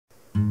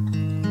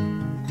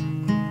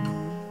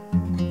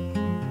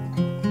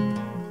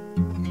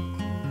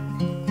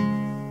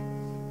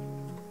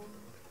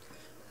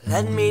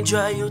Let me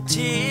dry your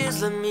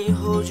tears, let me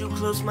hold you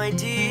close, my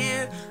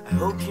dear. I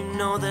hope you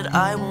know that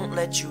I won't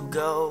let you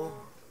go.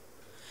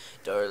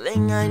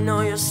 Darling, I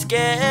know you're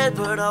scared,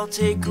 but I'll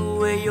take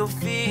away your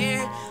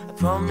fear. I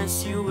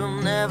promise you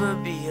will never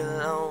be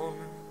alone.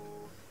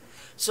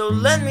 So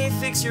let me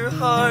fix your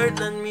heart,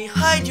 let me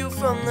hide you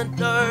from the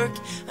dark.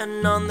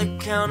 And on the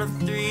count of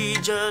 3,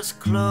 just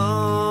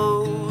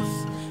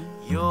close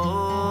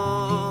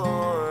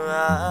your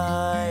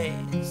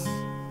eyes.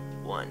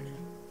 1,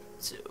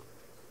 2,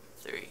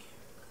 3.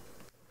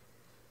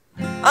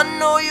 I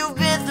know you've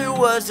been through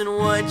wasn't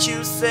what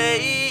you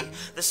say.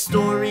 The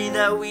story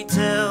that we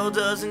tell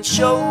doesn't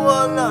show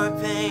all our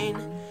pain.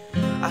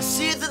 I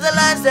see through the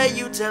lies that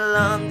you tell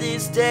on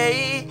this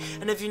day.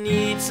 And if you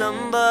need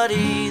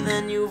somebody,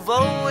 then you've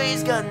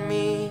always got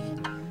me.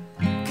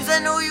 Cause I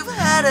know you've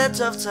had a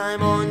tough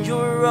time on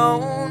your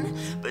own.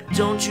 But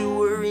don't you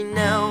worry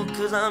now,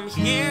 cause I'm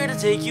here to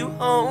take you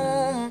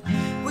home.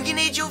 We can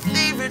eat your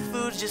favorite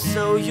foods just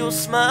so you'll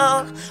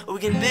smile. Or we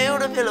can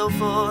build a pillow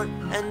fort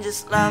and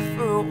just laugh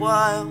for a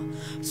while.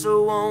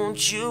 So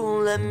won't you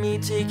let me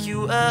take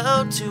you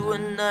out to a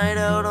night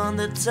out on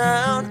the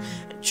town,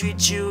 and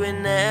treat you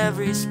in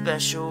every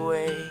special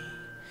way.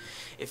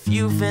 If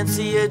you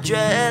fancy a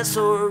dress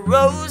or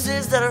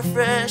roses that are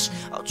fresh,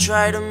 I'll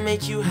try to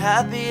make you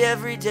happy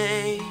every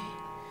day.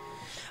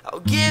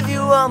 I'll give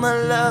you all my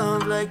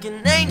love like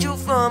an angel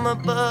from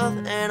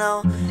above, and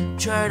I'll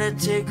try to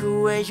take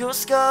away your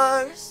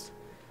scars.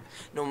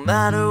 No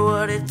matter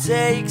what it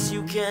takes,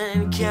 you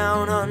can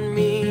count on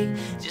me.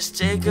 Just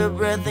take a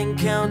breath and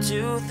count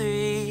to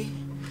 3.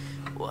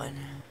 1,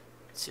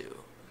 2,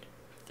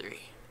 3.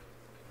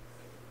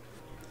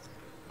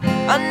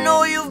 I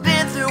know you've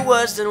been through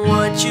worse than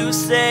what you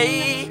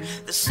say.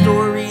 The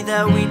story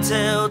that we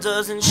tell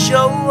doesn't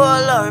show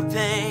all our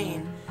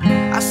pain.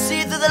 I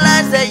see through the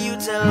lies that you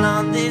tell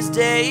on this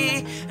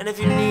day. And if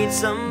you need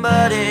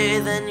somebody,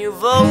 then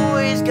you've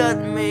always got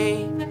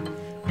me.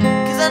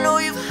 Cause I know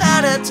you've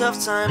had a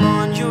tough time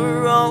on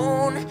your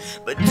own.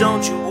 But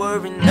don't you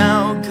worry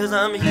now, cause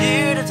I'm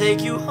here to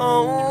take you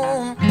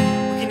home.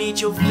 We can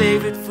eat your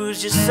favorite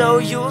foods just so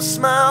you'll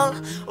smile.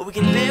 Or we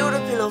can build a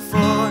pillow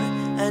fort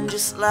and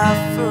just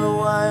laugh for a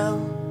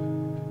while.